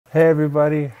Hey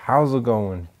everybody, how's it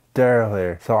going? Daryl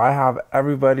here. So I have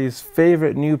everybody's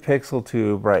favorite new pixel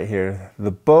tube right here, the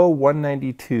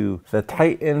BO-192, the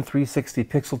Titan 360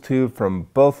 pixel tube from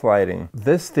Both Lighting.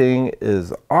 This thing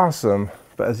is awesome,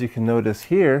 but as you can notice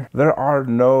here, there are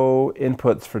no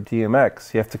inputs for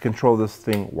DMX. You have to control this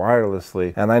thing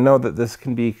wirelessly. And I know that this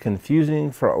can be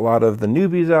confusing for a lot of the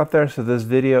newbies out there, so this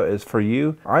video is for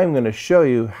you. I'm going to show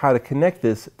you how to connect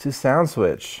this to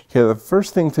SoundSwitch. Okay, the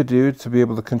first thing to do to be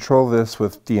able to control this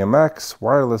with DMX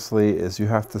wirelessly is you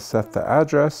have to set the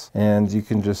address, and you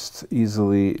can just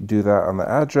easily do that on the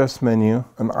address menu.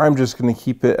 And I'm just going to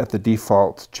keep it at the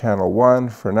default channel 1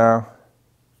 for now.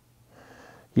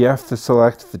 You have to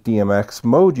select the DMX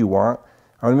mode you want.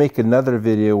 I'm going to make another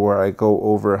video where I go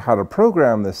over how to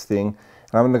program this thing,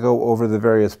 and I'm going to go over the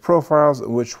various profiles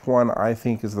and which one I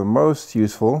think is the most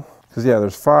useful. Because yeah,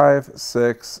 there's 5,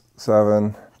 6,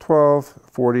 7, 12,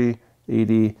 40,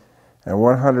 80, and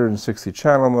 160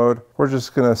 channel mode. We're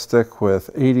just going to stick with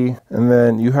 80, and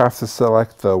then you have to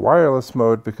select the wireless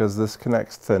mode because this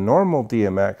connects to normal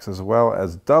DMX as well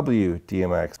as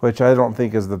W-DMX, which I don't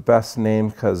think is the best name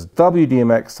because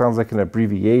W-DMX sounds like an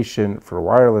abbreviation for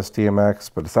wireless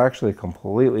DMX, but it's actually a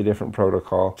completely different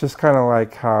protocol. Just kind of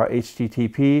like how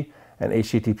HTTP and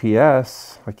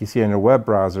HTTPS, like you see on your web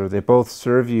browser, they both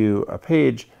serve you a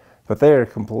page, but they are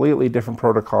completely different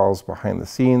protocols behind the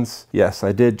scenes. Yes,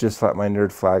 I did just let my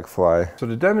nerd flag fly. So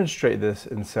to demonstrate this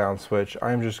in SoundSwitch,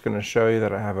 I'm just going to show you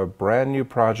that I have a brand new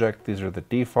project. These are the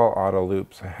default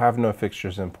Autoloops. I have no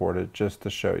fixtures imported, just to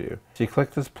show you. So you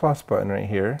click this plus button right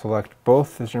here, select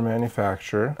both as your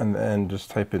manufacturer, and then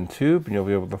just type in tube, and you'll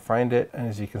be able to find it. And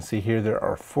as you can see here, there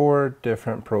are 4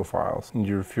 different profiles. And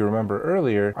if you remember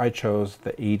earlier, I chose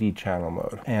the 80 channel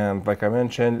mode. And like I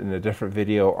mentioned in a different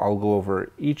video, I'll go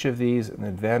over each of these and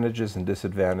advantages and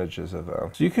disadvantages of them.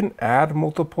 So you can add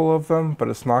multiple of them, but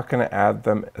it's not going to add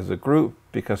them as a group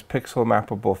because pixel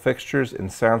mappable fixtures in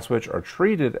SoundSwitch are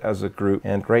treated as a group,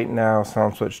 and right now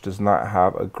SoundSwitch does not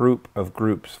have a group of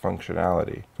groups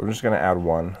functionality. So I'm just going to add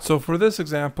one. So for this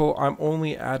example, I'm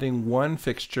only adding one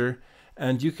fixture,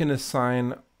 and you can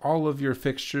assign all of your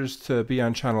fixtures to be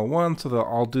on channel 1 so they'll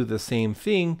all do the same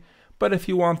thing. But if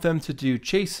you want them to do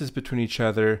chases between each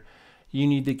other, you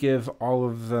need to give all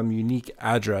of them unique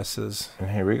addresses. And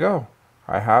here we go.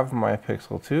 I have my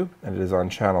pixel tube, and it is on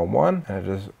channel 1, and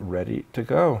it is ready to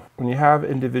go. When you have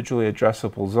individually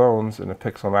addressable zones in a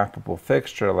pixel mappable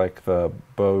fixture like the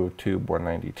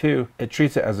BO-TUBE192, it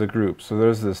treats it as a group. So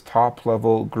there's this top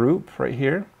level group right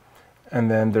here,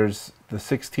 and then there's the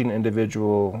 16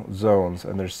 individual zones,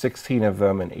 and there's 16 of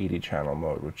them in 80 channel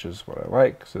mode, which is what I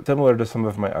like. So it's similar to some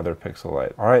of my other pixel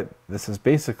lights. All right, this is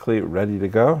basically ready to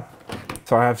go.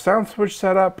 So I have SoundSwitch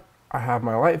set up, I have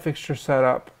my light fixture set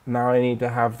up. Now I need to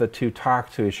have the two talk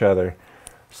to each other.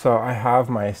 So I have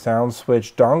my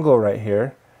SoundSwitch dongle right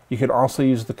here. You can also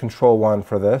use the control one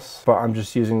for this, but I'm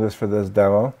just using this for this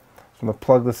demo. I'm going to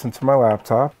plug this into my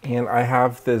laptop, and I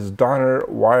have this Donner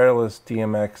wireless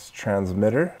DMX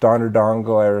transmitter. Donner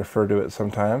dongle, I refer to it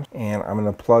sometimes. And I'm going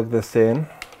to plug this in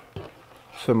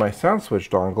to my SoundSwitch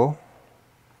dongle.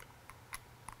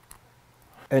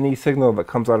 Any signal that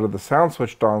comes out of the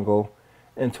SoundSwitch dongle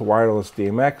into wireless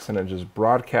DMX, and it just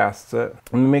broadcasts it.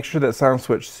 And make sure that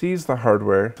SoundSwitch sees the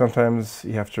hardware. Sometimes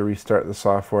you have to restart the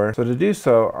software. So to do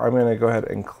so, I'm going to go ahead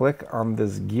and click on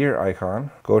this gear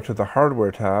icon, go to the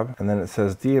hardware tab, and then it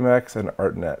says DMX and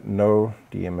ArtNet. No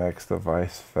DMX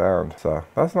device found. So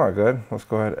that's not good. Let's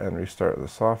go ahead and restart the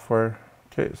software.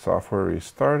 Okay, software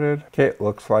restarted. Okay,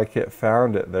 looks like it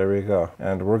found it. There we go.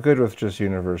 And we're good with just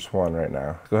Universe 1 right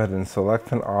now. Go ahead and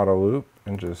select an auto loop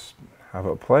and just have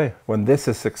it play. When this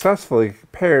is successfully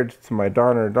paired to my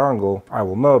Donner dongle, I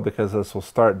will know because this will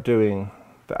start doing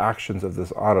the actions of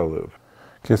this auto loop.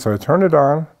 Okay, so I turn it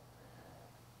on,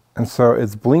 and so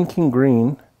it's blinking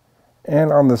green,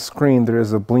 and on the screen there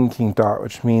is a blinking dot,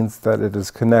 which means that it is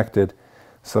connected.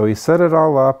 So we set it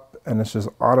all up, and it's just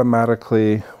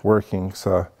automatically working.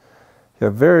 So yeah,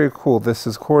 very cool. This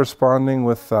is corresponding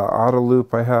with the auto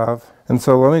loop I have. And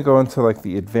so let me go into like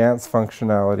the advanced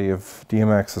functionality of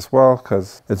DMX as well,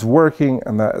 because it's working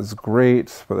and that is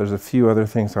great, but there's a few other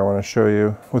things I want to show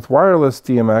you. With wireless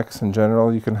DMX in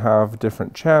general, you can have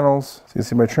different channels. So you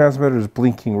see my transmitter is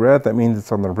blinking red. That means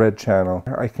it's on the red channel.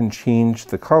 I can change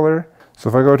the color. So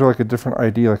if I go to like a different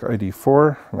ID, like ID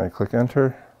 4, and I click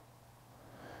enter,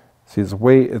 see it's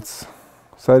wait, it's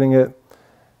setting it,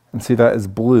 and see that is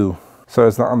blue. So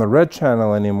it's not on the red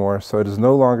channel anymore, so it is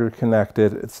no longer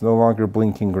connected. It's no longer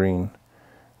blinking green.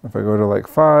 If I go to like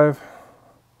 5, it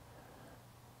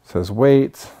says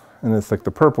wait, and it's like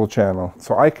the purple channel.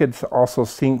 So I could also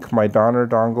sync my Donner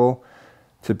dongle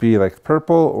to be like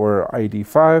purple or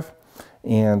ID5,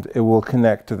 and it will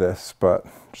connect to this. But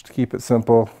just to keep it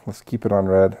simple, let's keep it on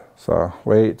red. So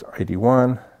wait,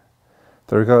 ID1.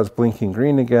 There we go, it's blinking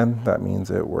green again. That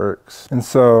means it works. And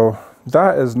so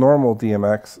that is normal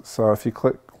DMX. So if you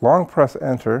click long press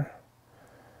enter,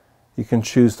 you can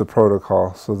choose the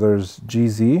protocol. So there's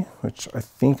GZ, which I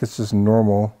think is just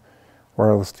normal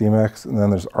wireless DMX, and then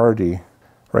there's RD.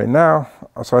 Right now,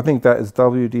 so I think that is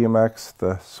W-DMX,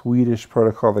 the Swedish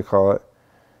protocol they call it.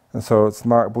 And so it's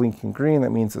not blinking green, that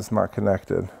means it's not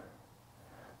connected.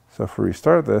 So if we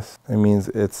restart this, it means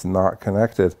it's not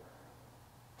connected.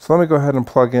 So let me go ahead and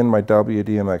plug in my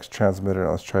W-DMX transmitter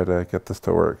and let's try to get this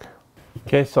to work.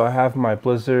 Okay, so I have my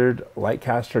Blizzard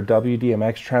Lightcaster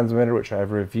W-DMX transmitter, which I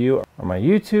have a review on my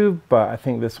YouTube, but I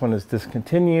think this one is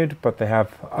discontinued, but they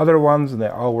have other ones and they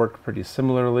all work pretty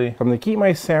similarly. I'm going to keep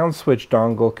my SoundSwitch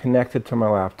dongle connected to my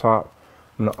laptop.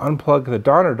 I'm going to unplug the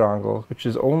Donner dongle, which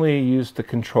is only used to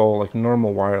control like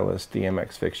normal wireless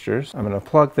DMX fixtures. I'm going to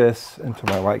plug this into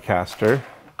my Lightcaster,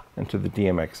 into the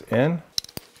DMX in,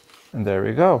 and there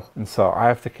we go. And so I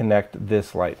have to connect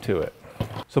this light to it.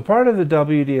 So part of the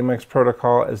W-DMX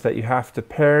protocol is that you have to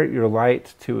pair your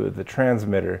light to the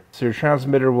transmitter. So your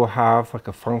transmitter will have like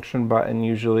a function button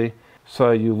usually.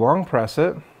 So you long press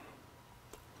it,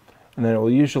 and then it will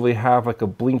usually have like a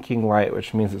blinking light,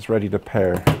 which means it's ready to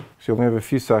pair. So you only have a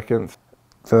few seconds.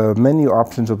 The menu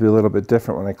options will be a little bit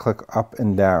different when I click up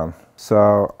and down.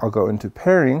 So I'll go into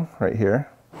pairing right here.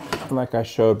 And like I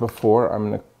showed before, I'm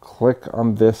going to click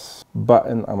on this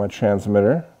button on my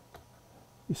transmitter.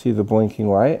 You see the blinking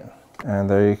light, and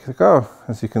there you go.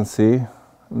 As you can see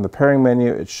in the pairing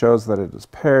menu, it shows that it is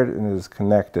paired and it is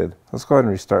connected. Let's go ahead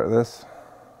and restart this.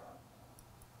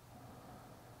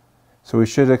 So we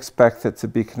should expect it to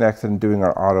be connected and doing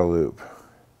our auto loop.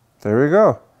 There we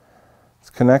go. It's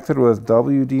connected with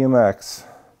W-DMX.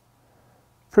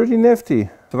 Pretty nifty.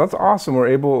 So that's awesome. We're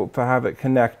able to have it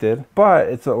connected, but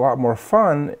it's a lot more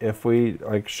fun if we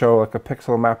like show like a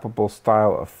pixel mappable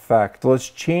style effect. So let's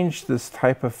change this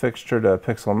type of fixture to a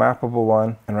pixel mappable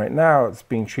one. And right now it's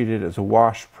being treated as a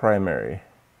wash primary.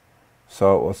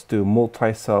 So let's do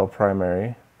multi-cell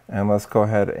primary. And let's go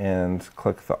ahead and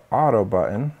click the auto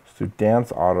button. Let's do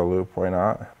dance auto loop, why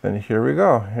not? Then here we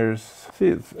go. Here's, see,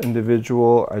 it's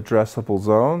individual addressable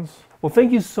zones. Well,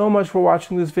 thank you so much for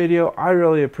watching this video. I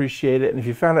really appreciate it. And if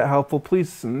you found it helpful,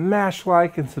 please smash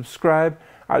like and subscribe.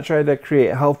 I try to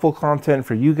create helpful content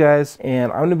for you guys.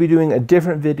 And I'm going to be doing a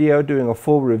different video, doing a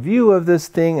full review of this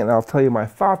thing. And I'll tell you my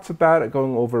thoughts about it,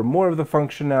 going over more of the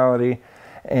functionality.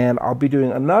 And I'll be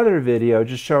doing another video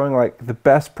just showing like the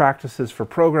best practices for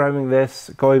programming this,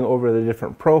 going over the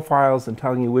different profiles and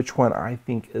telling you which one I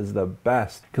think is the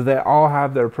best, because they all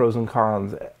have their pros and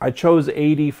cons. I chose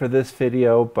 80 for this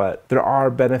video, but there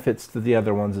are benefits to the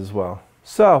other ones as well.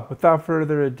 So without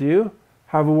further ado,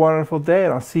 have a wonderful day,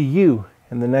 and I'll see you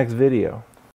in the next video.